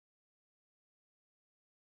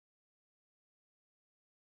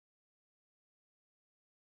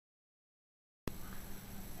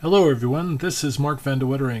Hello everyone, this is Mark Van de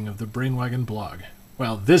Wettering of the Brainwagon blog.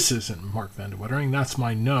 Well, this isn't Mark Van de Wettering, that's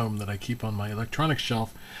my gnome that I keep on my electronics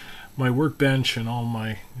shelf, my workbench and all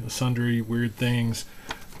my sundry weird things,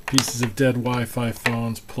 pieces of dead Wi-Fi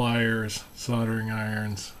phones, pliers, soldering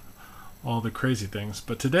irons, all the crazy things.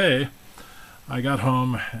 But today, I got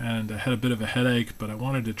home and I had a bit of a headache, but I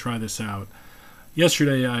wanted to try this out.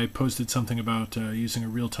 Yesterday I posted something about using a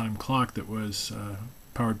real-time clock that was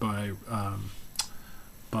powered by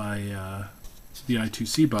the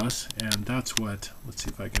I2C bus, and that's what, let's see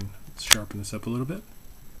if I can sharpen this up a little bit.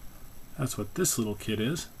 That's what this little kit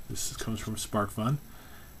is. This comes from SparkFun.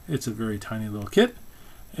 It's a very tiny little kit,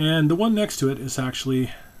 and the one next to it is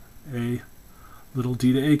actually a little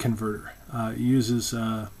D to A converter. It uses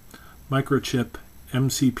microchip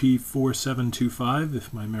MCP4725,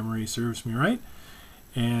 if my memory serves me right,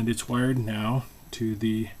 and it's wired now to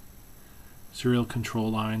the serial control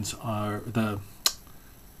lines, the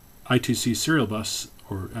I2C serial bus,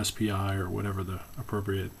 or SPI, or whatever the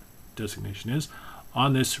appropriate designation is,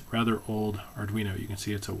 on this rather old Arduino. You can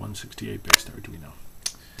see it's a 168 based Arduino.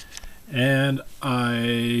 And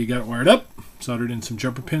I got it wired up, soldered in some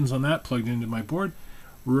jumper pins on that, plugged into my board,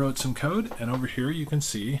 wrote some code, and over here you can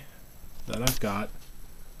see that I've got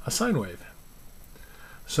a sine wave.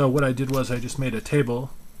 So what I did was I just made a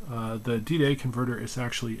table. The D to A converter is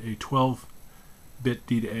actually a 12-bit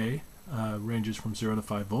D to A. Ranges from 0 to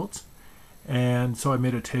 5 volts, and so I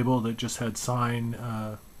made a table that just had sine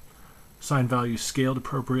values scaled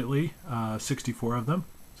appropriately, 64 of them.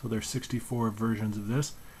 So there's 64 versions of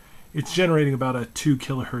this. It's generating about a 2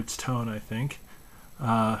 kilohertz tone, I think.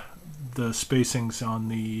 The spacings on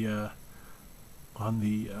the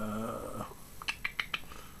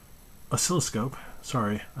oscilloscope,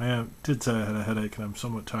 sorry, did say I had a headache and I'm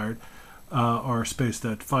somewhat tired, are spaced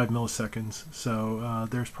at 5 milliseconds, so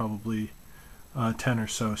there's probably 10 or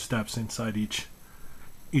so steps inside each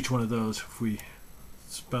one of those. If we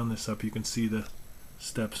spun this up, you can see the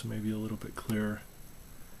steps maybe a little bit clearer,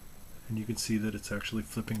 and you can see that it's actually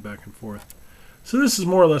flipping back and forth. So this is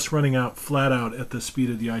more or less running out flat out at the speed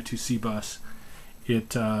of the I2C bus.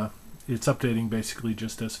 It's updating basically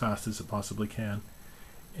just as fast as it possibly can,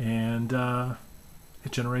 and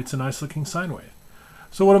it generates a nice looking sine wave.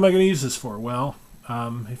 So what am I going to use this for? Well,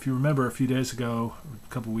 if you remember a few days ago,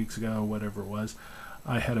 a couple weeks ago, whatever it was,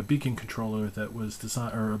 I had a beacon controller that was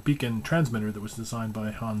designed, or a beacon transmitter that was designed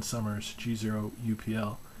by Hans Summers, G0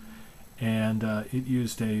 UPL, and it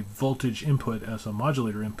used a voltage input as a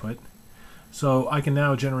modulator input. So I can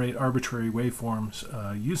now generate arbitrary waveforms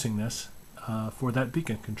using this for that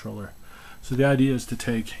beacon controller. So the idea is to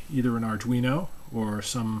take either an Arduino or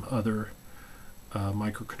some other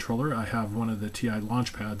microcontroller. I have one of the TI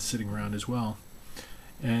launch pads sitting around as well,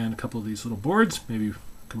 and a couple of these little boards, maybe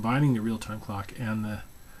combining the real-time clock and the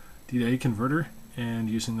D to A converter and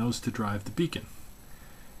using those to drive the beacon,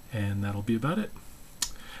 and that'll be about it.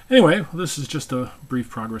 Anyway, this is just a brief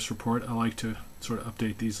progress report. I like to sort of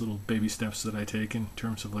update these little baby steps that I take in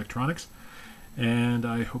terms of electronics, and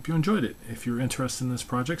I hope you enjoyed it. If you're interested in this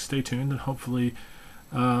project, stay tuned, and hopefully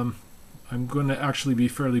I'm going to actually be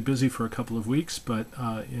fairly busy for a couple of weeks, but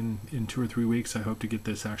in 2 or 3 weeks I hope to get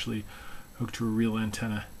this actually hooked to a real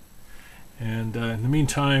antenna. And in the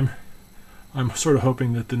meantime, I'm sort of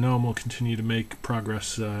hoping that the gnome will continue to make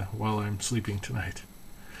progress while I'm sleeping tonight.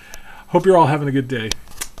 Hope you're all having a good day.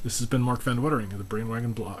 This has been Mark Van de Wettering of the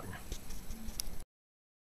Brainwagon blog.